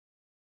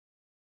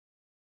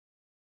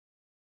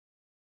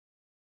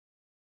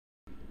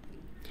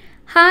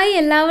Hi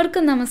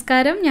എല്ലാവർക്കും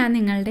നമസ്കാരം. ഞാൻ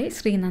നിങ്ങളുടെ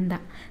ശ്രീനന്ദ.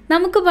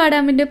 നമുക്ക്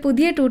പാടാമിൻ്റെ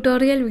പുതിയ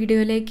ട്യൂട്ടോറിയൽ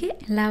വീഡിയോയിലേക്ക്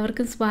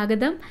എല്ലാവർക്കും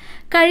സ്വാഗതം.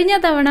 കഴിഞ്ഞ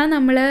തവണ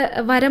നമ്മൾ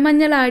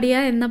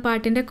വരമഞ്ഞളാടിയ എന്ന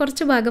പാട്ടിൻ്റെ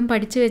കുറച്ച് ഭാഗം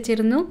പഠിച്ചു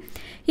വെച്ചിരുന്നു.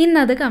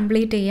 ഇന്നത്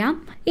കംപ്ലീറ്റ് ചെയ്യാം.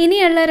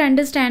 ഇനിയുള്ള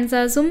 2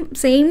 സ്റ്റാൻസാസും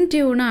സെയിം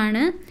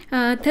ട്യൂണാണ്.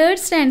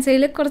 തേർഡ്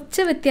സ്റ്റാൻസയിൽ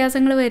കുറച്ച്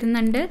വ്യത്യാസങ്ങൾ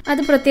വരുന്നുണ്ട്,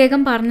 അത്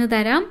പ്രത്യേകം പറഞ്ഞു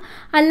തരാം.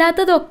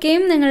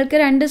 അല്ലാത്തതൊക്കെയും നിങ്ങൾക്ക്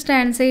 2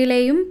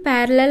 സ്റ്റാൻസയിലെയും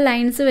പാരലൽ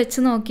ലൈൻസ് വെച്ച്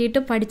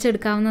നോക്കിയിട്ട്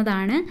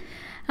പഠിച്ചെടുക്കാവുന്നതാണ്.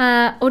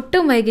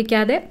 ഒട്ടും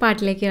വൈകിക്കാതെ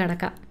പാട്ടിലേക്ക്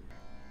കടക്കാം.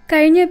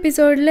 കഴിഞ്ഞ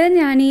എപ്പിസോഡിൽ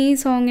ഞാൻ ഈ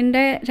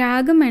സോങ്ങിൻ്റെ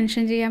രാഗം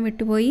മെൻഷൻ ചെയ്യാൻ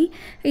വിട്ടുപോയി.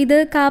 ഇത്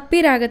കാപ്പി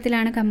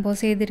രാഗത്തിലാണ്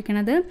കമ്പോസ്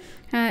ചെയ്തിരിക്കുന്നത്.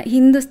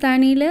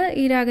 ഹിന്ദുസ്ഥാനിയിൽ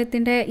ഈ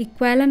രാഗത്തിൻ്റെ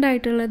ഇക്വാലൻ്റ്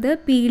ആയിട്ടുള്ളത്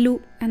പീലു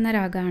എന്ന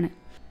രാഗമാണ്.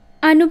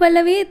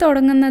 അനുപല്ലവി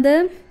തുടങ്ങുന്നത്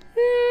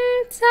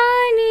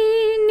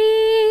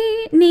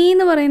നീ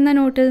എന്ന് പറയുന്ന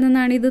നോട്ടിൽ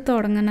നിന്നാണ് ഇത്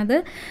തുടങ്ങുന്നത്.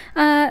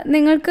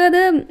 നിങ്ങൾക്കത്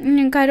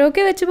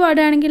കരോക്കെ വെച്ച്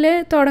പാടുകയാണെങ്കിൽ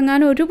തുടങ്ങാൻ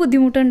ഒരു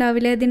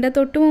ബുദ്ധിമുട്ടുണ്ടാവില്ല. ഇതിൻ്റെ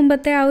തൊട്ട്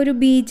മുമ്പത്തെ ആ ഒരു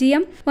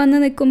BGM വന്ന്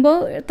നിൽക്കുമ്പോൾ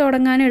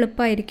തുടങ്ങാൻ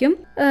എളുപ്പമായിരിക്കും.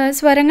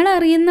 സ്വരങ്ങൾ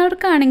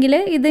അറിയുന്നവർക്കാണെങ്കിൽ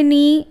ഇത്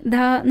നീ ധ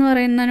എന്ന്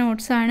പറയുന്ന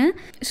നോട്ട്സാണ്.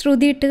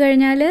 ശ്രുതി ഇട്ട്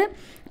കഴിഞ്ഞാൽ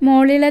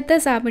മുകളിലത്തെ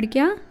സാ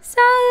പിടിക്കുക,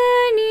 സാ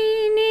നീ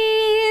നീ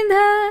ധ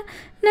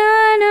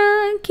നാന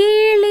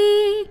കിളി,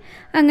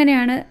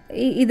 അങ്ങനെയാണ്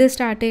ഇത്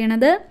സ്റ്റാർട്ട്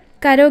ചെയ്യണത്.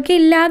 കരോക്കെ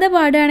ഇല്ലാതെ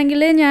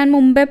പാടുകയാണെങ്കിൽ ഞാൻ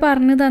മുമ്പേ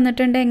പറഞ്ഞു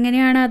തന്നിട്ടുണ്ട്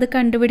എങ്ങനെയാണ് അത്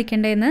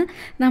കണ്ടുപിടിക്കേണ്ടതെന്ന്.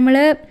 നമ്മൾ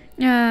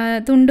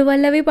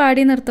തുണ്ടുപല്ലവി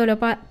പാടി നിർത്തുമല്ലോ,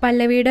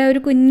 പല്ലവിയുടെ ഒരു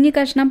കുഞ്ഞു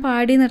കഷ്ണം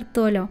പാടി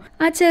നിർത്തുമല്ലോ,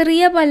 ആ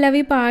ചെറിയ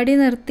പല്ലവി പാടി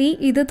നിർത്തി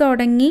ഇത്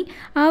തുടങ്ങി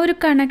ആ ഒരു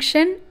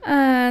കണക്ഷൻ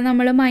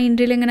നമ്മൾ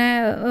മൈൻഡിൽ ഇങ്ങനെ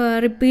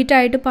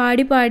റിപ്പീറ്റായിട്ട്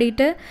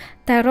പാടിയിട്ട്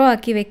തെറോ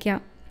ആക്കി വെക്കാം.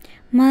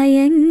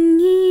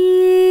 മയങ്ങി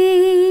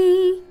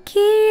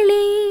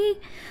കിളി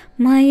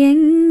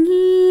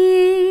മയങ്ങി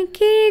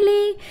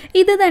കിളി,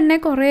 ഇത് തന്നെ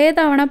കുറേ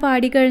തവണ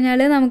പാടിക്കഴിഞ്ഞാൽ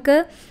നമുക്ക്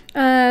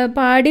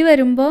പാടി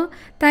വരുമ്പോൾ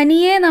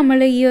തനിയെ നമ്മൾ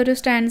ഈ ഒരു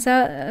സ്റ്റാൻസ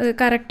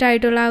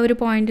കറക്റ്റായിട്ടുള്ള ആ ഒരു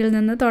പോയിന്റിൽ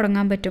നിന്ന്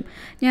തുടങ്ങാൻ പറ്റും.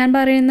 ഞാൻ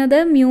പറയുന്നത്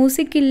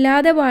മ്യൂസിക്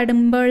ഇല്ലാതെ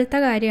പാടുമ്പോഴത്തെ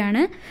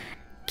കാര്യമാണ്.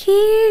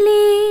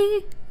 കിളി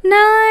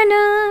നാന,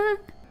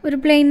 ഒരു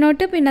പ്ലെയിൻ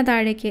നോട്ട്, പിന്നെ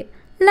താഴേക്ക്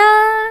ലാ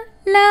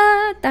ലാ,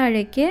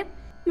 താഴേക്ക്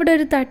ഇവിടെ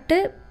ഒരു തട്ട്,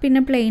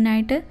 പിന്നെ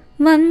പ്ലെയിനായിട്ട്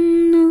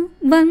വന്നു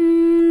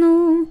വന്നു,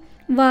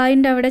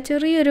 വായിൻ്റെ അവിടെ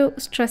ചെറിയൊരു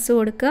സ്ട്രെസ്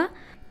കൊടുക്കുക.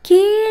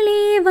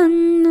 കിളി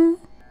വന്നു,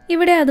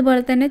 ഇവിടെ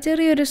അതുപോലെ തന്നെ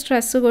ചെറിയൊരു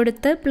സ്ട്രെസ്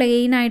കൊടുത്ത്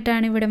പ്ലെയിൻ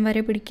ആയിട്ടാണ് ഇവിടം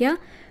വരെ പിടിക്കുക.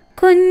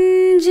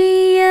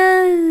 കൊഞ്ചിയ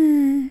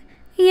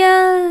യാ,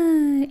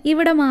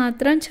 ഇവിടെ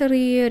മാത്രം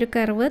ചെറിയൊരു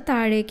കർവ്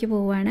താഴേക്ക്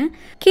പോവാണ്.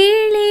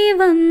 കിളി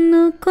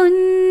വന്നു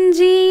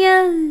കൊഞ്ചിയ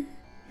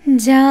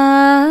ജാ,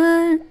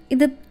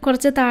 ഇത്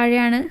കുറച്ച്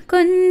താഴെയാണ്.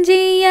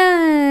 കൊഞ്ചിയ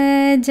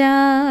ജാ,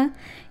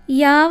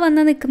 യാ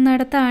വന്ന്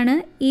നിൽക്കുന്നിടത്താണ്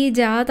ഈ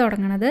ജാ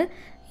തുടങ്ങണത്.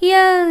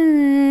 യാ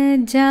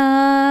ജാ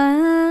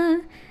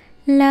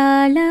ലാ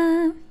ലാ,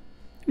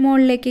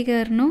 മുകളിലേക്ക്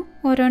കയറുന്നു,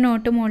 ഓരോ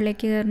നോട്ട്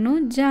മുകളിലേക്ക് കയറുന്നു.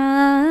 ജാ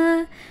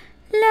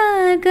ലാ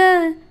ഗ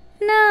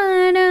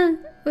നാന,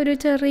 ഒരു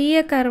ചെറിയ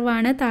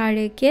കർവാണ്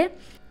താഴേക്ക്.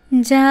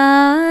 ജാ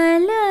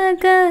ലാ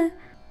ഗ,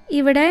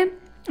 ഇവിടെ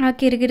ആ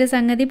കിരുകിര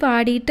സംഗതി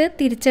പാടിയിട്ട്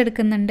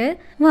തിരിച്ചെടുക്കുന്നുണ്ട്.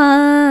 വാ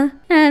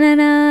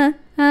നാന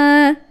ആ,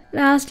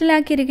 ലാസ്റ്റിൽ ആ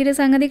കിരുകിര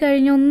സംഗതി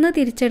കഴിഞ്ഞ് ഒന്ന്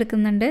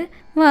തിരിച്ചെടുക്കുന്നുണ്ട്.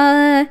 വാ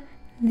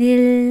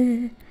ദിൽ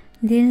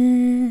ദിൽ,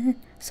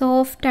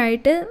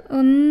 സോഫ്റ്റായിട്ട്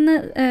ഒന്ന്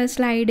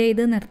സ്ലൈഡ്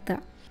ചെയ്ത് നിർത്തുക.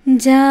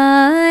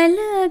 ജാലകവാതിൽ,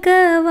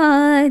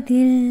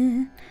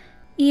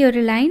 ഈ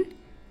ഒരു ലൈൻ.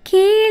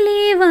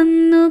 കിളി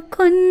വന്നു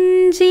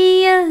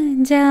കൊഞ്ചിയ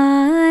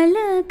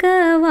ജാലകവാതിൽ,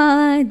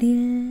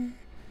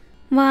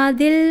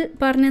 വാതിൽ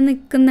പറഞ്ഞ്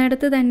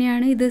നിൽക്കുന്നിടത്ത്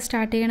തന്നെയാണ് ഇത്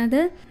സ്റ്റാർട്ട്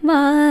ചെയ്യണത്.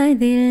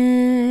 വാതിൽ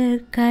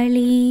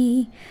കളി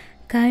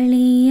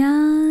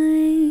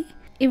കളിയായി,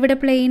 ഇവിടെ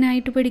പ്ലെയിൻ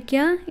ആയിട്ട്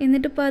പിടിക്കുക,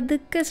 എന്നിട്ട്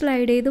പതുക്കെ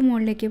സ്ലൈഡ് ചെയ്ത്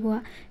മുകളിലേക്ക്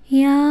പോവുക.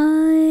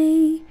 യായ്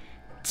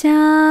ചാ,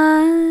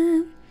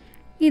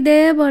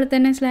 ഇതേപോലെ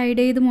തന്നെ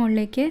സ്ലൈഡ് ചെയ്ത്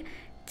മുകളിലേക്ക്.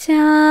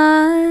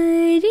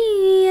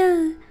 ചാരിയ,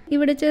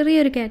 ഇവിടെ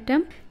ചെറിയൊരു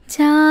കയറ്റം.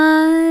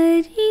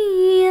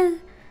 ചാരിയ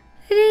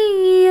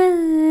റിയ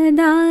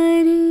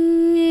ദാരേ,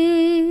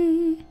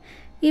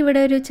 ഇവിടെ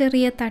ഒരു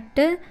ചെറിയ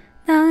തട്ട്.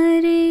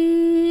 ദാരേ,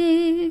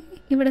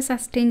 ഇവിടെ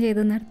സസ്റ്റെയിൻ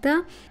ചെയ്ത് നിർത്തുക.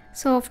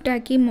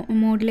 സോഫ്റ്റാക്കി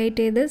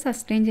മോഡുലേറ്റ് ചെയ്ത്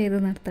സസ്റ്റെയിൻ ചെയ്ത്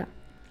നിർത്തുക.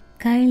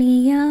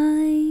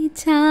 കളിയായി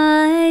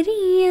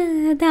ചാരിയ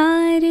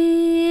ദാരേ.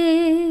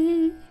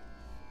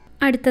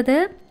 അടുത്തത്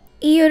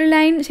ഈ ഒരു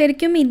ലൈൻ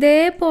ശരിക്കും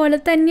ഇതേപോലെ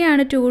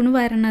തന്നെയാണ് ട്യൂൺ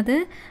വരണത്,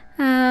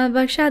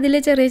 പക്ഷെ അതിൽ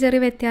ചെറിയ ചെറിയ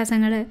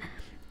വ്യത്യാസങ്ങൾ.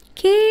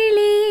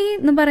 കിളി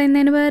എന്ന്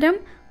പറയുന്നതിന് പകരം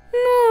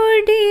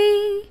മുടി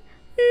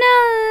നാ,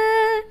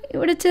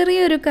 ഇവിടെ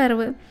ചെറിയൊരു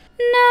കർവ്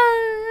നാ,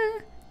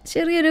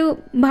 ചെറിയൊരു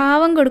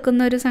ഭാവം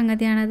കൊടുക്കുന്ന ഒരു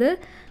സംഗതിയാണത്.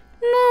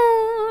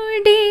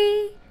 മുടി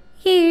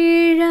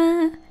ഇഴ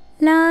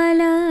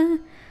ലാല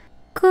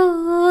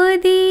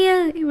കോതിയ,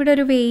 ഇവിടെ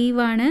ഒരു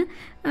വേവാണ്,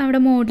 അവിടെ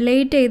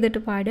മോഡുലേറ്റ്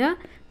ചെയ്തിട്ട് പാടുക.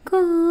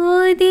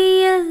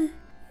 കോതിയ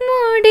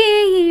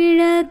മുടിയിഴ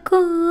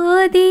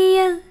കോതിയ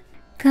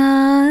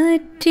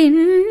കാറ്റിൻ,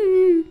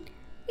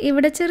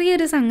 ഇവിടെ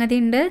ചെറിയൊരു സംഗതി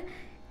ഉണ്ട്.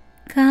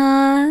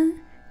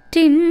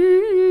 കാറ്റിൻ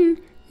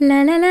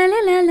ലല ലല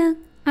ലല,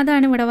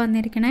 അതാണ് ഇവിടെ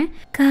വന്നിരിക്കണേ.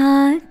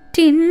 കാറ്റ്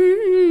കാറ്റിൻ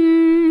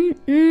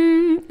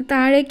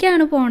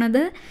താഴേക്കാണ്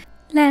പോണത്.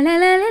 ലല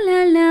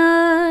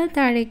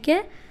താഴേക്ക്.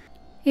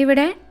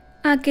 ഇവിടെ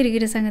ആ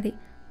കിരികിരി സംഗതി.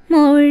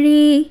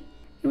 മൊഴി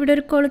ഇവിടെ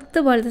ഒരു കൊളുത്ത്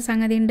പോലത്തെ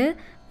സംഗതി ഉണ്ട്.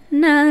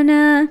 നന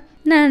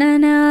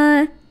നന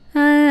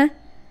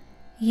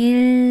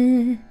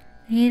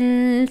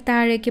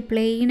താഴേക്ക്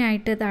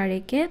പ്ലെയിനായിട്ട്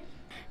താഴേക്ക്.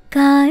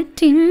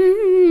 കാറ്റിൻ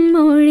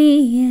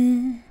മൊഴിയിൽ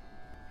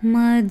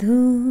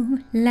മധു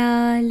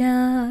ലാല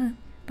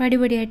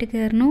പടിപടിയായിട്ട്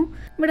കയറുന്നു.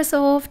 ഇവിടെ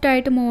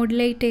സോഫ്റ്റായിട്ട്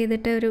മോഡുലേറ്റ്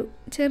ചെയ്തിട്ട് ഒരു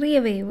ചെറിയ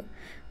വേവ്.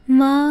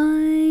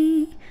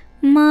 വായ്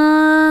മാ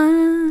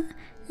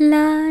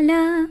ലാല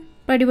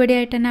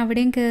പടിപടിയായിട്ട് തന്നെ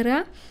അവിടെയും കയറുക.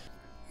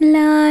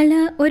 ലാല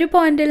ഒരു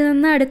പോയിന്റിൽ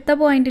നിന്ന് അടുത്ത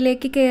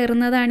പോയിന്റിലേക്ക്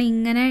കയറുന്നതാണ്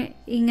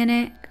ഇങ്ങനെ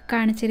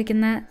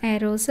കാണിച്ചിരിക്കുന്ന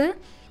ആരോസ്.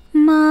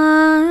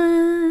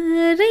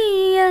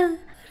 റിയ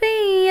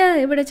റിയ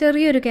ഇവിടെ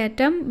ചെറിയൊരു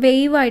കയറ്റം,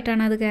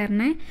 വേവായിട്ടാണ് അത്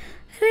കയറണേ.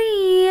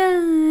 റിയ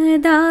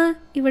ദാ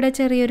ഇവിടെ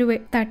ചെറിയൊരു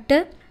തട്ട്.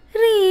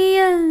 റിയ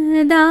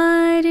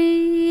ദാരേ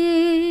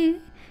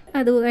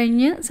അത്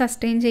കഴിഞ്ഞ്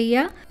സസ്റ്റെയിൻ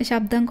ചെയ്യുക.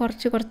 ശബ്ദം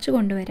കുറച്ച്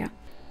കൊണ്ടുവരാം.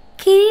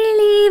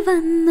 കിളി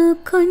വന്നു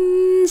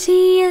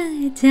കൊഞ്ചിയ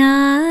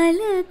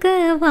ജാലകവാതിൽ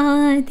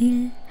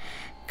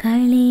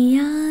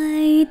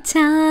കളിയായി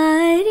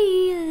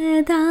ചാരിയതാരേ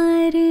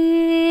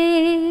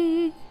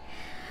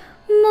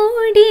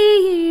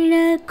മുടിയിഴ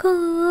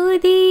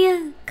കോതിയ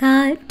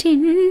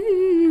കാറ്റിൻ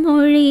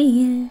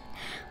മൊഴിയിൽ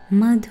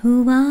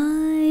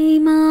മധുവായി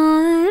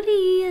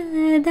മാറിയതാരേ.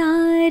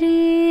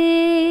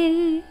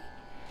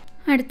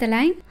 അടുത്ത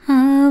ലൈൻ.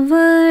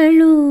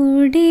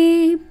 അവളുടെ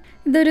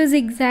ഇതൊരു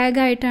സിഗ്സാഗ്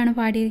ആയിട്ടാണ്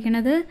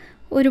പാടിയിരിക്കുന്നത്.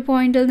 ഒരു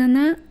പോയിന്റിൽ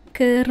നിന്ന്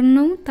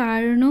കയറുന്നു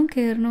താഴുന്നു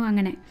കയറുന്നു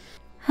അങ്ങനെ.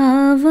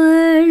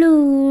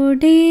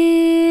 അവളുടെ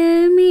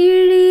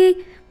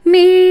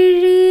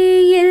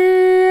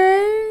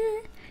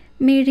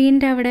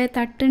മിഴീൻ്റെ അവിടെ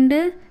തട്ടുണ്ട്,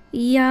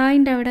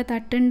 യാൻ്റെ അവിടെ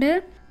തട്ടുണ്ട്.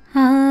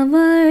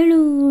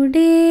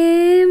 അവളുടെ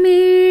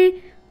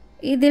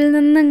ഇതിൽ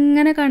നിന്ന്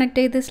ഇങ്ങനെ കണക്ട്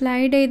ചെയ്ത്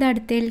സ്ലൈഡ് ചെയ്ത്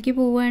അടുത്തേക്ക്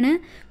പോവാണ്.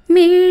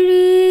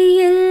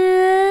 മിഴിയിൽ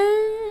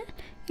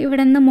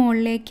ഇവിടെ നിന്ന്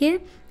മുകളിലേക്ക്.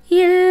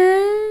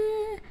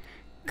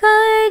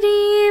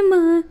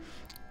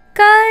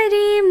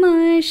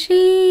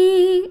 കരിമഷി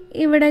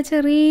ഇവിടെ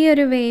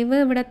ചെറിയൊരു വേവ്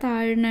ഇവിടെ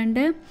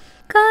താഴുന്നുണ്ട്.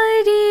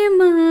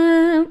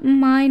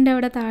 മായിൻ്റെ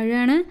അവിടെ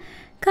താഴാണ്.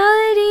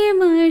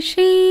 കരിമഷിയാലേ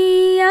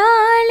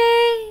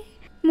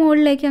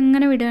മുകളിലേക്ക്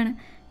അങ്ങനെ വിടുകയാണ്.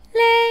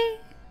 ലേ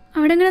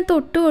അവിടെ ഇങ്ങനെ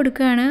തൊട്ട്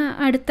കൊടുക്കുകയാണ്,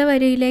 അടുത്ത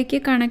വരിയിലേക്ക്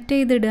കണക്ട്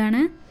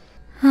ചെയ്തിടുകയാണ്.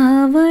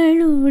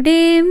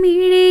 അവളുടെ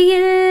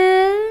മിഴിയിൽ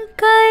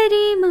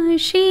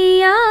കരിമഷിയാലേ.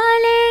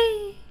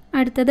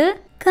 അടുത്തത്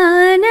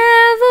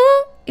കനവു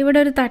ഇവിടെ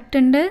ഒരു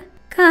തട്ടുണ്ട്.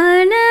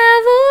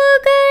 കനവുകളിടുത്തിയ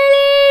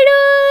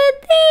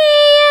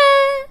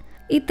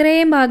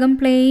ഇത്രയും ഭാഗം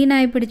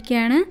പ്ലെയിനായി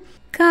പിടിക്കുകയാണ്.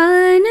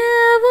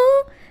 കനവു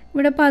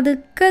ഇവിടെ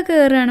പതുക്കെ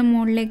കയറുകയാണ്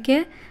മുകളിലേക്ക്.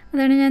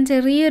 അതാണ് ഞാൻ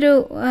ചെറിയൊരു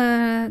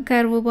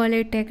കർവ് പോലെ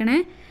ഇട്ടേക്കണേ.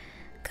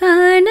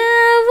 കനവുകളിടുത്തിയ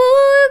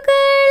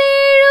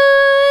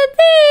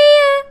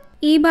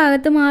ഈ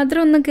ഭാഗത്ത്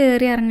മാത്രം ഒന്ന്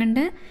കയറി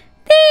ഇറങ്ങണ്ട്.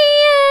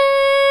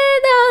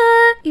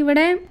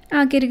 ഇവിടെ ആ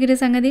കിരികിരി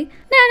സംഗതി.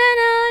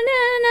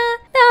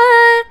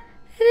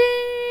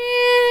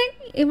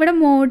 ഇവിടെ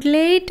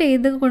മോഡുലേറ്റ്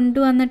ചെയ്ത്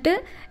കൊണ്ടുവന്നിട്ട്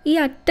ഈ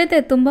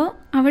അറ്റത്തെത്തുമ്പോൾ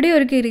അവിടെ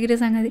ഒരു കിരികിരി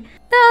സംഗതി.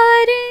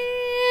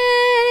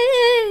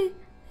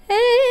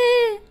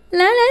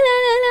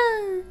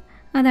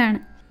 അതാണ്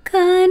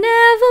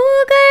കനവുകളെഴുതിയതാരേ.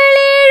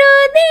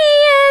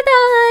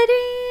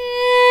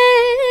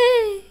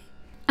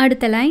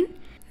 അടുത്ത ലൈൻ.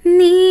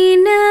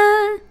 നീന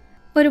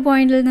ഒരു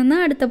പോയിന്റിൽ നിന്ന്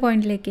അടുത്ത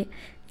പോയിന്റിലേക്ക്.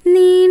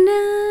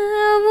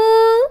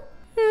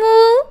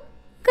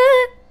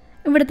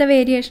 ഇവിടുത്തെ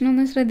വേരിയേഷൻ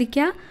ഒന്ന്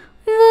ശ്രദ്ധിക്കുക.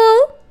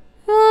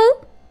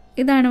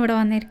 ഇതാണ് ഇവിടെ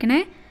വന്നിരിക്കണേ.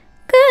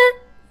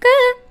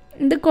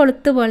 ഇത്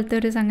കൊളുത്ത് പോലത്തെ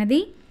ഒരു സംഗതി.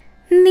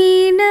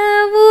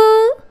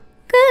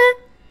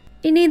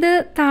 ഇനി ഇത്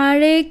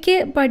താഴേക്ക്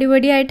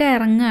പടിപടിയായിട്ട്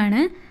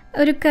ഇറങ്ങുകയാണ്,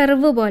 ഒരു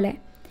കർവ് പോലെ.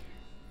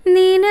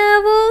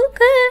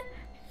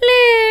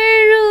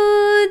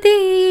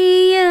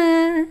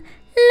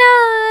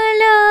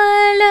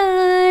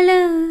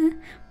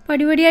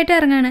 പടിപടിയായിട്ട്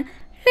ഇറങ്ങാണ്.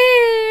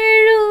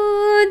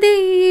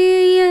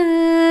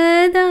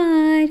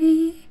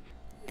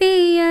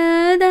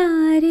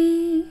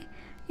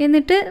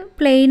 എന്നിട്ട്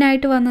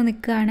പ്ലെയിനായിട്ട് വന്ന്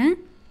നിൽക്കുകയാണ്.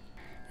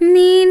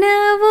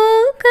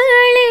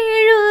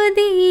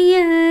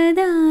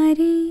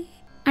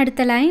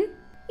 അടുത്ത ലൈൻ.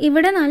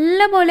 ഇവിടെ നല്ല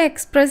പോലെ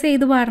എക്സ്പ്രസ്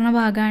ചെയ്ത് പാടുന്ന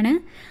ഭാഗമാണ്.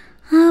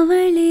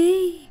 അവളെ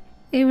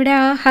ഇവിടെ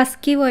ആ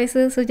ഹസ്കി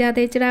വോയിസ്,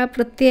 സുജാതേച്ചിയുടെ ആ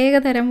പ്രത്യേക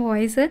തരം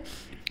വോയിസ്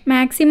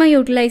മാക്സിമം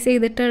യൂട്ടിലൈസ്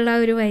ചെയ്തിട്ടുള്ള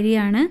ഒരു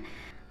വരിയാണ്.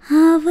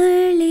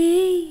 അവളെ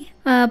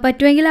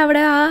പറ്റുമെങ്കിൽ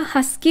അവിടെ ആ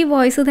ഹസ്കി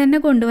വോയിസ് തന്നെ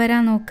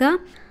കൊണ്ടുവരാൻ നോക്കുക.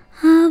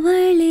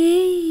 അവളെ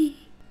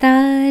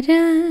താര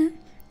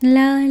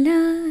ലാല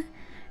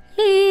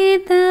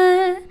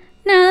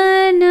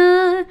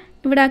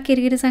ഇവിടെ ആ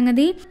കിരികിരി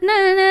സംഗതി.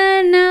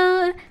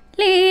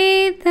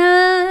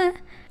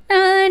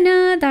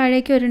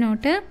 താഴേക്ക് ഒരു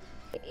നോട്ട്.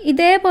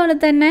 ഇതേപോലെ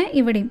തന്നെ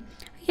ഇവിടെയും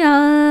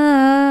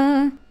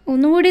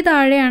ഒന്നുകൂടി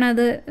താഴെയാണ്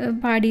അത്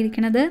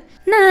പാടിയിരിക്കുന്നത്.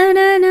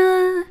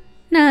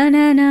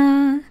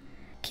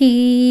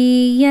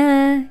 കീയ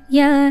യ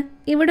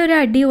ഇവിടെ ഒരു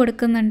അടി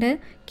കൊടുക്കുന്നുണ്ട്.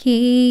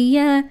 കീയ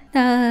ത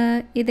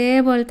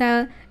ഇതേപോലത്തെ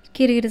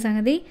കിരീട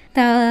സംഗതി.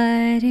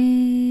 താരേ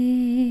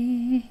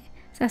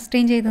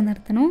സസ്റ്റെയിൻ ചെയ്ത്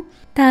നിർത്തണു.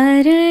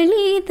 തരളിതയാക്കിയ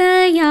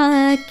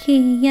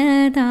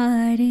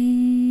താരേ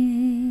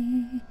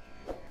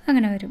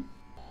അങ്ങനെ വരും.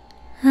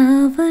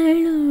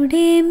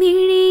 അവളുടെ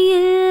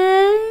മിഴിയിൽ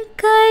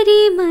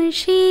കരിമഷിയാലെ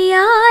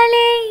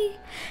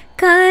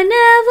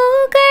കനവുകളെഴുതിയതാരേ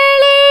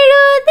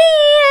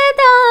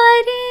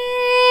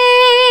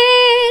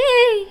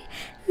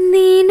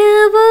നിനവുകളെഴുതിയതാരേ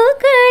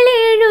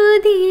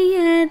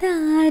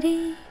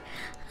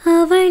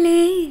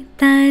അവളെ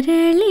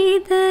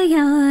തരളിതയാക്കിയതാരേ.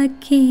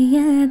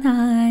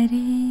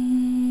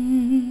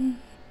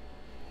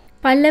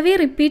 പല്ലവി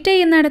റിപ്പീറ്റ്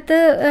ചെയ്യുന്നിടത്ത്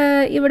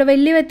ഇവിടെ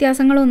വലിയ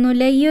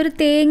വ്യത്യാസങ്ങളൊന്നുമില്ല. ഈ ഒരു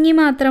തേങ്ങി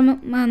മാത്രം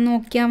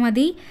നോക്കിയാൽ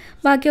മതി.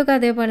 ബാക്കിയൊക്കെ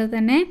അതേപോലെ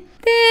തന്നെ.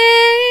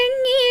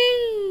 തേങ്ങി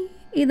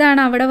ഇതാണ്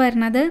അവിടെ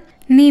വരുന്നത്.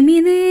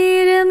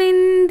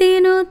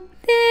 നിമിനേരമെന്തിനു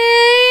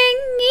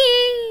തേങ്ങി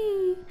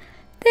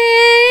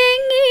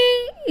തേങ്ങി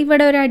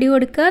ഇവിടെ ഒരു അടി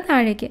കൊടുക്കുക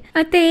താഴേക്ക്. ആ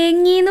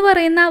തേങ്ങി എന്ന്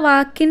പറയുന്ന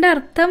വാക്കിൻ്റെ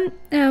അർത്ഥം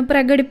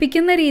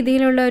പ്രകടിപ്പിക്കുന്ന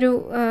രീതിയിലുള്ളൊരു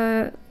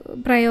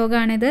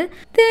പ്രയോഗമാണിത്.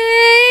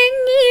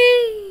 തേങ്ങി.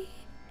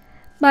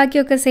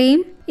 ബാക്കിയൊക്കെ സെയിം.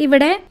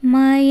 ഇവിടെ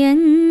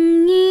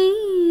മയങ്ങി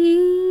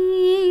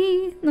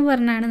എന്ന്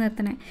പറഞ്ഞാണ്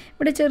നിർത്തണേ.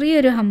 ഇവിടെ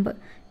ചെറിയൊരു ഹമ്പ്.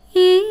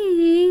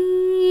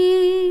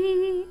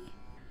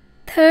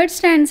 തേർഡ്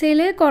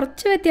സ്റ്റാൻസയിൽ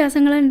കുറച്ച്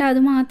വ്യത്യാസങ്ങളുണ്ട്. അത്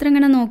മാത്രം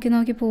ഇങ്ങനെ നോക്കി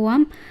നോക്കി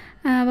പോവാം.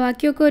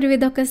 ബാക്കിയൊക്കെ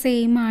ഒരുവിധമൊക്കെ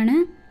സെയിം ആണ്.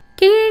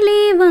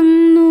 കിളി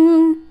വന്നു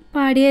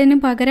പാടിയതിന്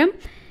പകരം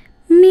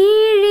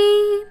മിഴി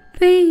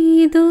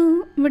പെയ്തു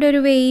ഇവിടെ ഒരു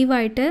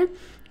വേവായിട്ട്.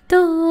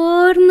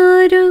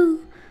 തോർന്നൊരു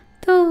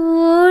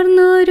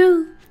തോർന്നൊരു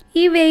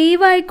ഈ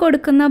വേവായി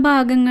കൊടുക്കുന്ന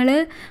ഭാഗങ്ങൾ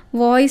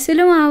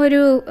വോയിസിലും ആ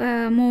ഒരു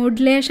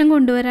മോഡുലേഷൻ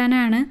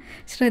കൊണ്ടുവരാനാണ്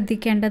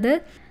ശ്രദ്ധിക്കേണ്ടത്.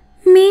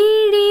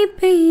 മിഴി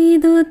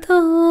പെയ്തു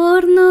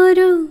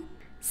തോർന്നൊരു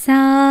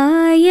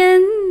സായന്തനത്തിൽ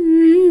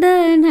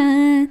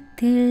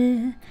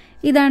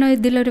ഇതാണ്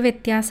ഇതിലൊരു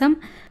വ്യത്യാസം.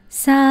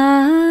 സായന്തനത്തിൽ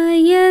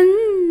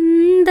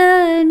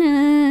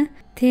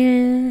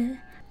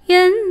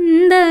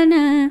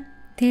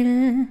യന്തനത്തിൽ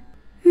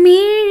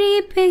മിഴി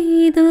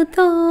പെയ്തു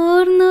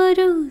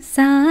തോർന്നൊരു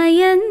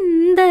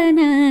സായന്തനത്തിൽ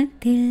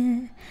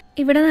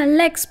ഇവിടെ നല്ല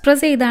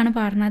എക്സ്പ്രസ് ചെയ്താണ്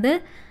പാടുന്നത്.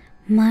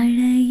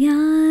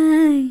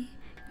 മഴയായി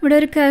ഇവിടെ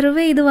ഒരു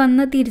കർവ് ഇത്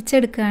വന്ന്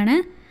തിരിച്ചെടുക്കുകയാണ്.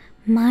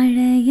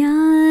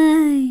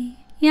 മഴയായി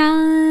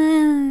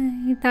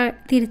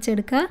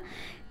തിരിച്ചെടുക്കുക.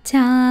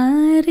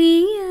 ചാറിയതാരേ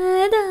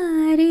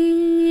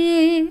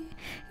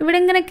ഇവിടെ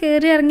ഇങ്ങനെ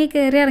കയറി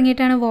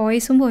ഇറങ്ങിയിട്ടാണ്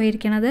വോയിസും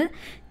പോയിരിക്കണത്.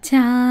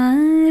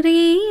 ചാറിയതാരേ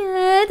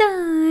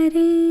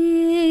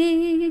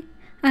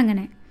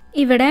അങ്ങനെ.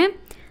 ഇവിടെ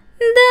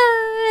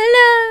ദല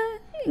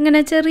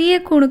ഇങ്ങനെ ചെറിയ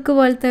കുണുക്ക്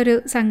പോലത്തെ ഒരു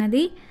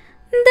സംഗതി.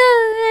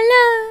 ദല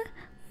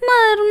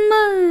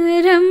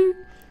മർമരം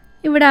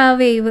ഇവിടെ ആ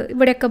വേവ്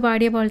ഇവിടെയൊക്കെ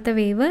പാടിയ പോലത്തെ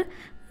വേവ്.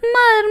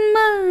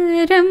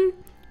 മർമരം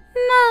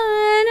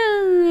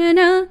മാനന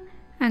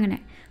അങ്ങനെ.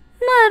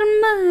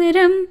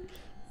 മർമരം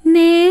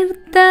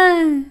നേർത്ത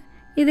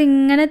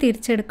ഇതിങ്ങനെ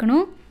തിരിച്ചെടുക്കണു.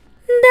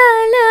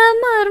 ദല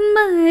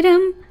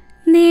മർമരം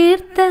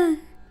നേർത്ത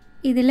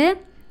ഇതിൽ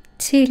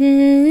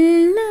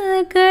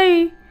ചില്ലകൾ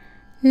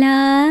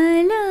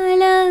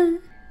ലാലാല.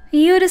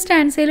 ഈ ഒരു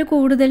സ്റ്റാൻസയിൽ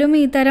കൂടുതലും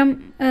ഈ തരം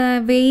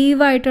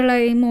വേവായിട്ടുള്ള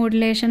ഈ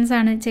മോഡുലേഷൻസ്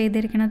ആണ്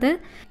ചെയ്തിരിക്കുന്നത്.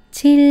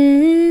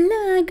 ചില്ലകൾക്കുള്ളിൽ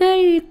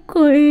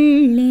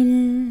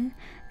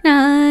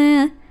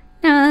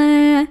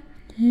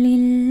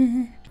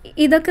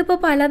ഇതൊക്കെ ഇപ്പോൾ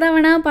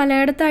പലതവണ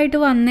പലയിടത്തായിട്ട്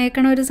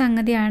വന്നേക്കണ ഒരു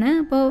സംഗതിയാണ്.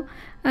 അപ്പോൾ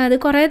അത്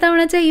കുറേ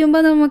തവണ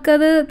ചെയ്യുമ്പോൾ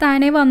നമുക്കത്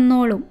താനെ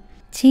വന്നോളും.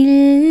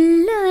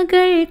 ചില്ലകൾക്കുള്ളിൽ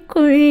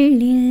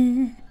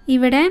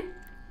ഇവിടെ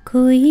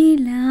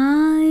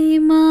കുയിലായി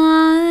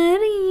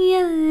മാറിയതാരേ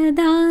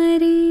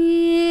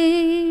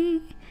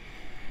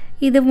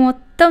ഇത്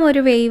മൊത്തം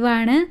ഒരു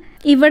വേവാണ്.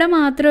 ഇവിടെ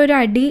മാത്രം ഒരു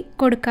അടി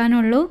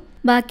കൊടുക്കാനുള്ളൂ.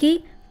 ബാക്കി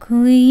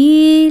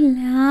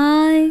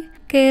കുയിലായി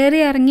കയറി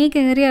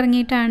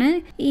ഇറങ്ങിയിട്ടാണ്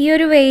ഈ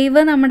ഒരു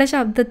വേവ് നമ്മുടെ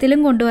ശബ്ദത്തിലും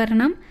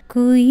കൊണ്ടുവരണം.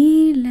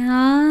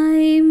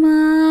 കുയിലായി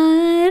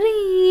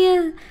മാറിയ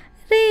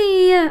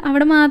റിയ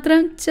അവിടെ മാത്രം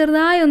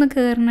ചെറുതായി ഒന്ന്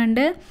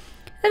കയറുന്നുണ്ട്.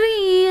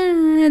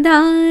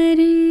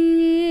 റിയതാരേ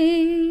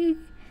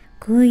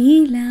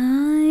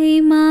കുയിലായി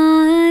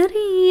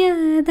മാറിയതാരേ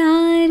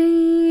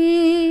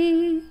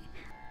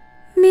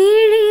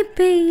മിഴി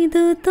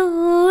പെയ്തു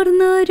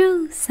തോർന്നൊരു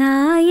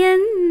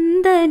സായന്തനത്തിൽ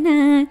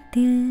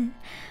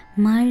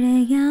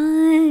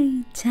മഴയായി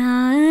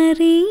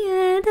ചാറിയതാരേ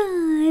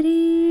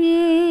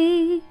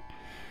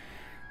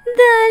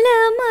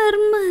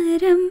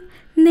ദലമർമരം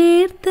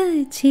നേർത്ത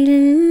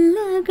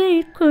ചില്ലകൾക്കുള്ളിൽ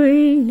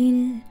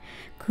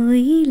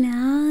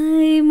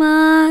കുയിലായി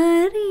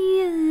മാറിയതാരേ.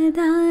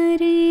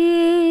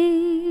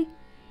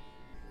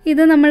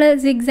 ഇത് നമ്മൾ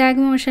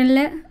സിഗ്സാഗ് മോഷനിൽ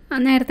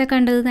നേരത്തെ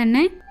കണ്ടത്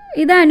തന്നെ.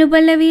 ഇത്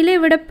അനുപല്ലവിയിൽ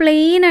ഇവിടെ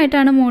പ്ലെയിൻ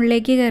ആയിട്ടാണ്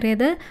മുകളിലേക്ക്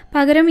കയറിയത്.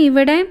 പകരം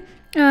ഇവിടെ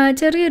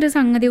ചെറിയൊരു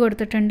സംഗതി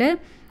കൊടുത്തിട്ടുണ്ട്.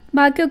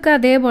 ബാക്കിയൊക്കെ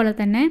അതേപോലെ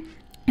തന്നെ.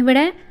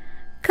 ഇവിടെ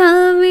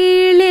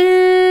കവിളിൽ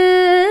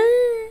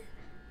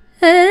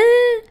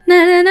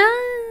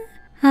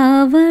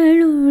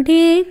അവളുടെ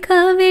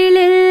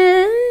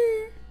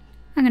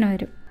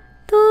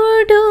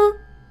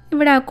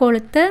ഇവിടെ ആ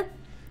കൊളുത്ത്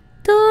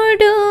തൊടുവിരലാലേ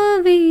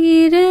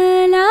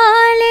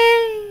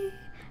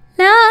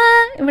ലാ,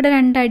 ഇവിടെ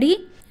 2 അടി,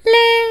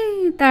 ലേ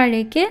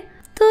താഴേക്ക്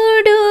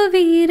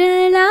തൊടുവിരലാലേ.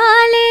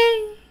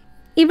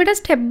 ഇവിടെ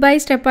സ്റ്റെപ്പ് ബൈ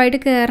സ്റ്റെപ്പായിട്ട്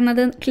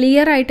കയറുന്നത്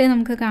ക്ലിയർ ആയിട്ട്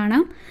നമുക്ക്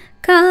കാണാം.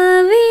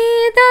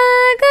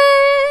 കവിതകൾ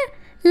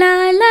ലാ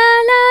ലാ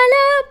ലാ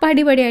ലാ,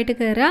 പടിപടിയായിട്ട്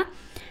കയറുക.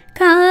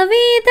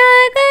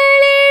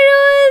 കവിതകൾ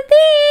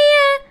എഴുതിയ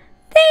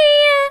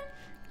തീയ,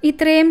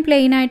 ഇത്രയും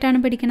പ്ലെയിൻ ആയിട്ടാണ്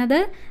പഠിക്കുന്നത്.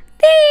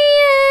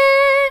 തീയ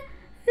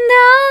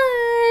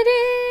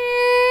ദാരേ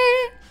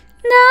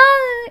ദാ,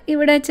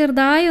 ഇവിടെ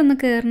ചെറുതായി ഒന്ന്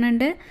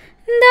കയറുന്നുണ്ട്.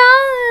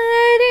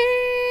 ദാരേ,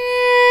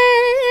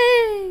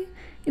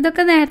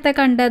 ഇതൊക്കെ നേരത്തെ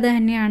കണ്ടത്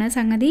തന്നെയാണ്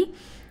സംഗതി.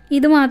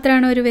 ഇത്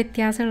മാത്രമാണ് ഒരു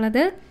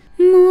വ്യത്യാസമുള്ളത്.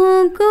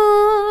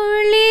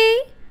 മുകുളി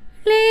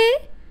ലേ,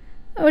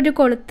 ഒരു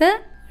കൊളുത്ത്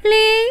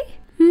ലേ,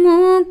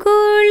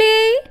 മുകുളി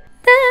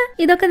ത,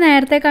 ഇതൊക്കെ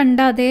നേരത്തെ കണ്ട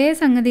അതേ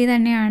സംഗതി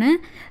തന്നെയാണ്.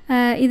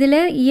 ഇതിൽ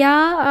യാ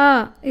ആ,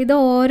 ഇത്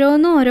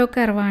ഓരോന്നും ഓരോ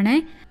കർവാണ്.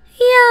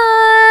 യാ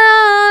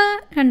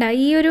കണ്ട,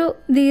 ഈ ഒരു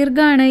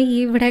ദീർഘമാണ്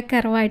ഇവിടെ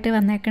കർവായിട്ട്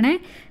വന്നേക്കണേ.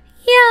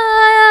 യാ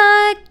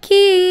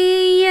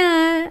കീയ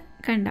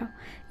കണ്ടോ,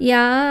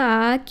 യാ ആ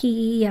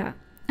കീയ,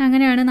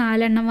 അങ്ങനെയാണ്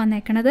 4 എണ്ണം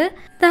വന്നേക്കണത്.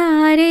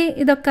 താരെ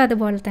ഇതൊക്കെ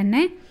അതുപോലെ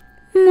തന്നെ.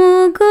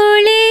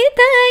 മുകുളിതയാക്കിയ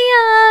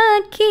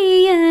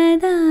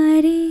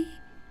താരെ,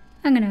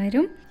 അങ്ങനെ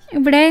വരും.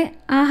 ഇവിടെ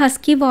ആ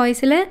ഹസ്കി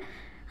വോയിസിൽ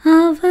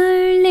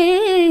അവളെ,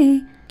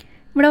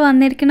 ഇവിടെ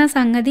വന്നിരിക്കുന്ന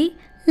സംഗതി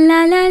ല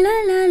ല ല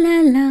ല ല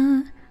ല,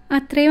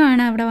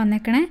 അത്രയുമാണ് അവിടെ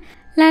വന്നേക്കണേ.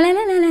 ല ല ല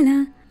ല ല ല,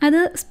 അത്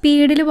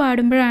സ്പീഡിൽ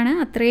പാടുമ്പോഴാണ്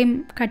അത്രയും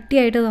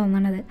കട്ടിയായിട്ട്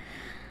തോന്നണത്.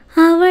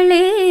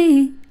 അവളെ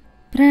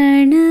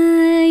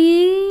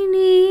പ്രണയിനി,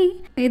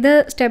 ഇത്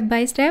സ്റ്റെപ്പ്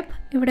ബൈ സ്റ്റെപ്പ്.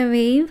 ഇവിടെ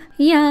വേവ്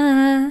യാ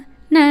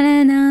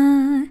നന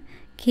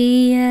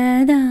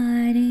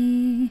കിയദാരേ,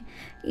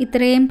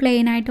 ഇത്രയും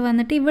പ്ലെയിൻ ആയിട്ട്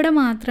വന്നിട്ട് ഇവിടെ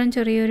മാത്രം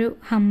ചെറിയൊരു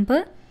ഹമ്പ്.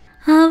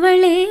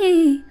 അവളെ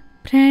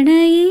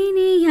പ്രണയിനിയാക്കിയതാരേ,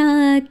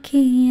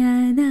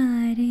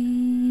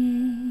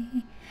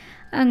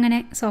 അങ്ങനെ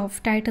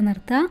സോഫ്റ്റായിട്ട്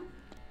നിർത്തുക.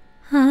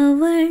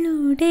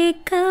 അവളുടെ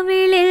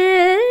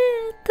കവിളിൽ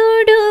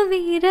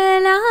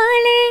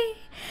തൊടുവിരലാലേ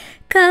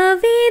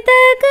കവിതകളെഴുതിയതാരേ,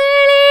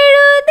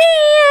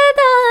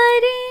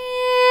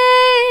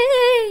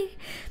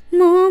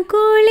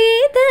 മുകുളിതയാക്കിയതാരേ,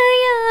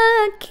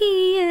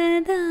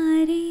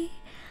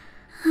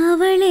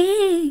 അവളെ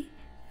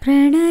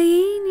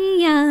പ്രണയിനിയാക്കിയതാരേ.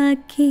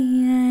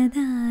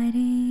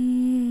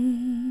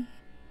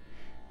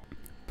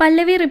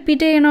 പല്ലവി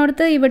റിപ്പീറ്റ്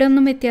ചെയ്യണോടത്ത് ഇവിടെ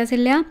ഒന്നും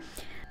വ്യത്യാസമില്ല.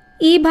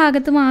 ഈ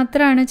ഭാഗത്ത്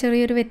മാത്രമാണ്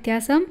ചെറിയൊരു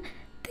വ്യത്യാസം.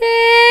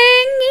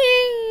 തേങ്ങി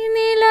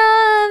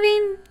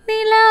നിലാവിൻ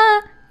നിലാ,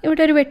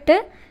 ഇവിടെ ഒരു വെട്ട്,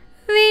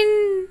 വിൻ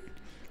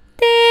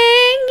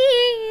തേങ്ങി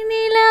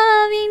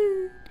നിലാവിൻ,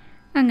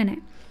 അങ്ങനെ.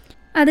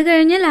 അത്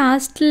കഴിഞ്ഞ്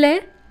ലാസ്റ്റിലെ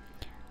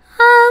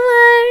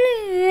അവളെ,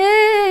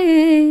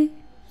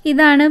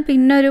 ഇതാണ്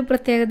പിന്നൊരു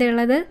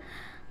പ്രത്യേകതയുള്ളത്.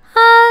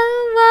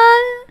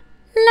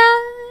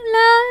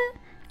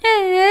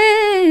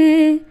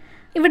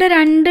 ഇവിടെ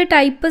 2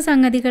 ടൈപ്പ്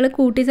സംഗതികൾ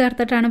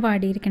കൂട്ടിച്ചേർത്തിട്ടാണ്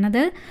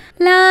പാടിയിരിക്കുന്നത്.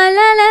 ലാ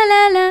ലാ ലാ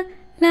ലാ ലാ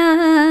ലാ,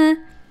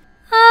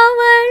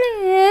 അവളെ,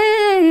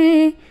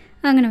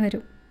 അങ്ങനെ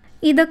വരും.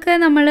 ഇതൊക്കെ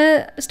നമ്മൾ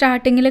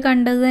സ്റ്റാർട്ടിങ്ങിൽ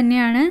കണ്ടത്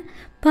തന്നെയാണ്.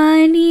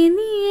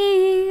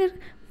 പനിനീർ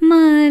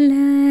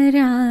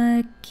മലരാക്കി,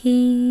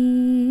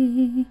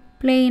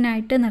 പ്ലെയിൻ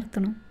ആയിട്ട്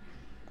നിർത്തണം.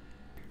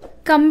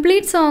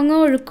 കംപ്ലീറ്റ് സോങ്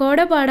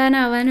ഒഴുക്കോടെ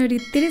പാടാനാവാൻ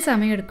ഒരിത്തിരി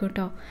സമയം എടുക്കും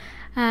കേട്ടോ.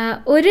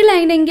 ഒരു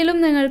ലൈനെങ്കിലും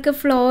നിങ്ങൾക്ക്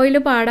ഫ്ലോയിൽ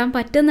പാടാൻ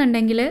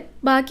പറ്റുന്നുണ്ടെങ്കിൽ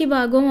ബാക്കി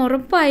ഭാഗവും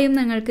ഉറപ്പായും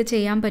നിങ്ങൾക്ക്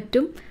ചെയ്യാൻ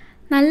പറ്റും.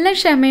 നല്ല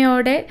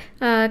ക്ഷമയോടെ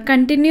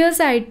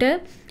കണ്ടിന്യൂസ് ആയിട്ട്,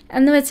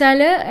 എന്ന് വെച്ചാൽ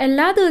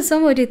എല്ലാ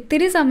ദിവസവും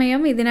ഒരിത്തിരി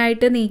സമയം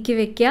ഇതിനായിട്ട് നീക്കി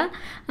വയ്ക്കുക.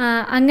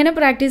 അങ്ങനെ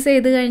പ്രാക്ടീസ്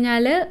ചെയ്ത്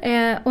കഴിഞ്ഞാൽ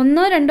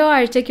 1-2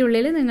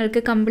 ആഴ്ചയ്ക്കുള്ളിൽ നിങ്ങൾക്ക്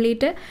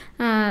കംപ്ലീറ്റ്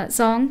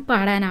സോങ്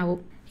പാടാനാവും.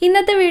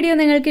 ഇന്നത്തെ വീഡിയോ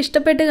നിങ്ങൾക്ക്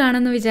ഇഷ്ടപ്പെട്ട്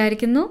കാണുമെന്ന്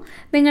വിചാരിക്കുന്നു.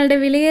 നിങ്ങളുടെ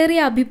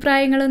വിലയേറിയ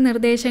അഭിപ്രായങ്ങളും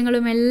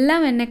നിർദ്ദേശങ്ങളും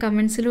എല്ലാം എന്നെ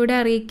കമൻസിലൂടെ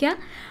അറിയിക്കുക.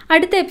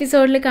 അടുത്ത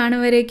എപ്പിസോഡിൽ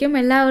കാണുവരേക്കും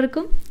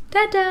എല്ലാവർക്കും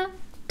ടാറ്റാ,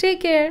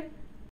 ടേക്ക് കെയർ.